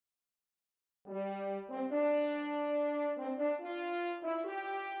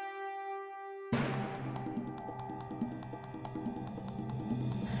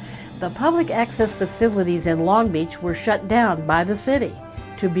The public access facilities in Long Beach were shut down by the city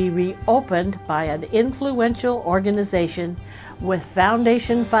to be reopened by an influential organization with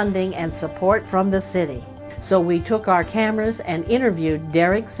foundation funding and support from the city. So we took our cameras and interviewed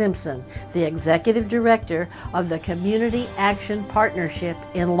Darick Simpson, the executive director of the Community Action Partnership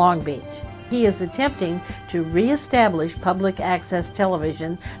in Long Beach. He is attempting to reestablish public access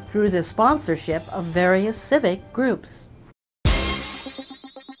television through the sponsorship of various civic groups.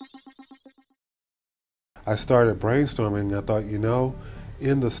 I started brainstorming. I thought,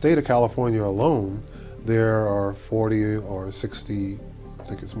 in the state of California alone, there are 40 or 60, I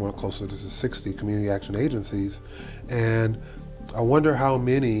think it's more closer to 60 community action agencies, and I wonder how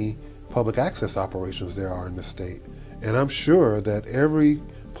many public access operations there are in the state. And I'm sure that every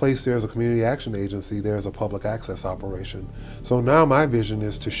place there's a community action agency, there's a public access operation. So now my vision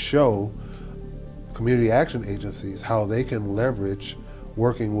is to show community action agencies how they can leverage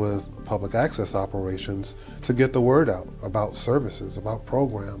working with public access operations to get the word out about services, about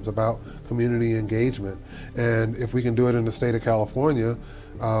programs, about community engagement. And if we can do it in the state of California,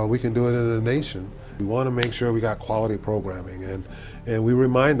 we can do it in the nation. We want to make sure we got quality programming, and we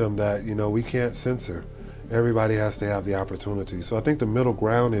remind them that we can't censor. Everybody has to have the opportunity. So I think the middle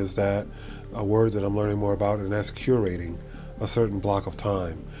ground is that a word that I'm learning more about, and that's curating a certain block of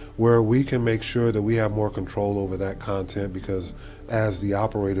time where we can make sure that we have more control over that content, because as the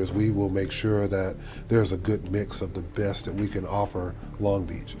operators, we will make sure that there's a good mix of the best that we can offer Long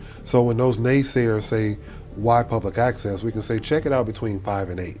Beach. So when those naysayers say, why public access, we can say, check it out between 5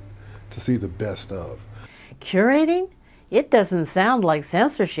 and 8 to see the best of. Curating? It doesn't sound like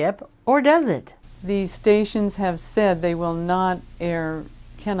censorship, or does it? The stations have said they will not air,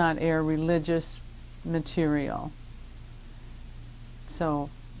 cannot air religious material. So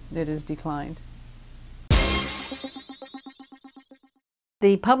it is declined.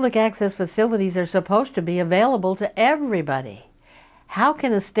 The public access facilities are supposed to be available to everybody. How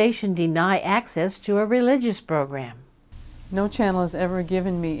can a station deny access to a religious program? No channel has ever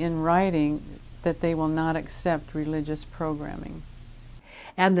given me in writing that they will not accept religious programming.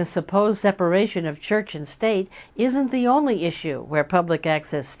 And the supposed separation of church and state isn't the only issue where public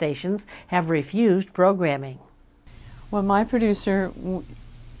access stations have refused programming. Well, my producer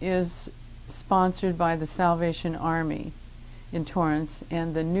is sponsored by the Salvation Army in Torrance,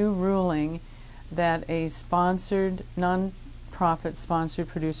 and the new ruling that a sponsored, non-profit sponsored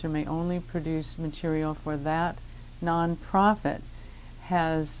producer may only produce material for that non-profit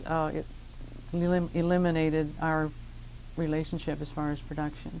has eliminated our relationship as far as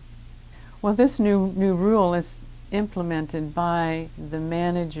production. Well, this new rule is implemented by the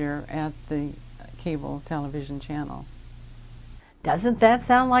manager at the cable television channel. Doesn't that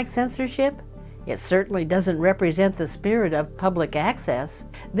sound like censorship? It certainly doesn't represent the spirit of public access.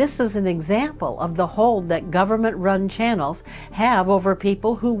 This is an example of the hold that government-run channels have over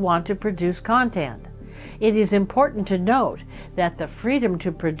people who want to produce content. It is important to note that the freedom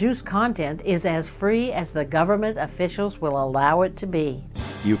to produce content is as free as the government officials will allow it to be.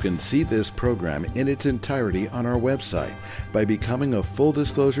 You can see this program in its entirety on our website by becoming a Full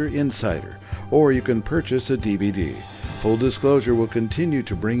Disclosure Insider, or you can purchase a DVD. Full Disclosure will continue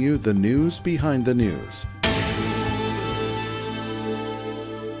to bring you the news behind the news.